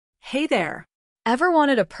Hey there. Ever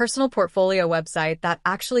wanted a personal portfolio website that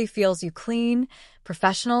actually feels you clean,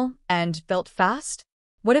 professional, and built fast?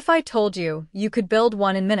 What if I told you you could build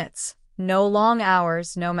one in minutes? No long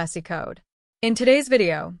hours, no messy code. In today's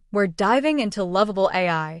video, we're diving into Lovable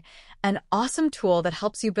AI, an awesome tool that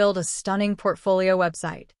helps you build a stunning portfolio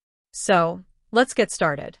website. So, let's get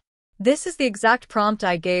started. This is the exact prompt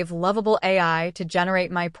I gave Lovable AI to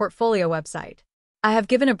generate my portfolio website. I have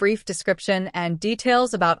given a brief description and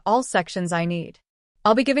details about all sections I need.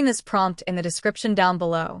 I'll be giving this prompt in the description down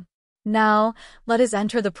below. Now, let us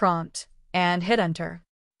enter the prompt and hit enter.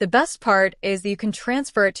 The best part is that you can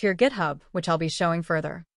transfer it to your GitHub, which I'll be showing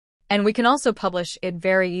further. And we can also publish it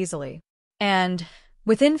very easily. And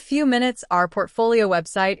within few minutes, our portfolio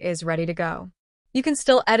website is ready to go. You can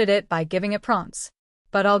still edit it by giving it prompts,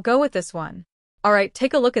 but I'll go with this one. All right,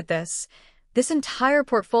 take a look at this. This entire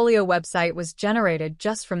portfolio website was generated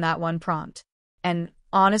just from that one prompt. And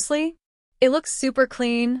honestly, it looks super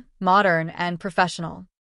clean, modern, and professional.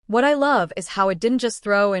 What I love is how it didn't just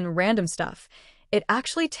throw in random stuff. It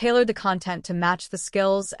actually tailored the content to match the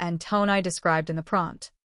skills and tone I described in the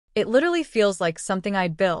prompt. It literally feels like something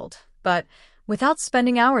I'd build, but without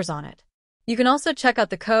spending hours on it. You can also check out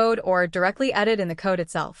the code or directly edit in the code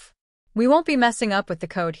itself. We won't be messing up with the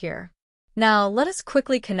code here. Now, let us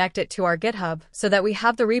quickly connect it to our GitHub so that we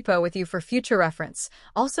have the repo with you for future reference.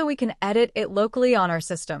 Also, we can edit it locally on our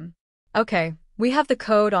system. Okay, we have the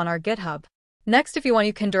code on our GitHub. Next, if you want,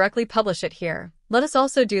 you can directly publish it here. Let us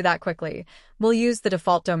also do that quickly. We'll use the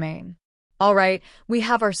default domain. All right, we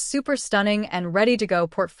have our super stunning and ready to go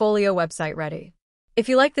portfolio website ready. If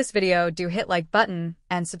you like this video, do hit like button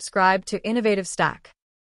and subscribe to Innovative Stack.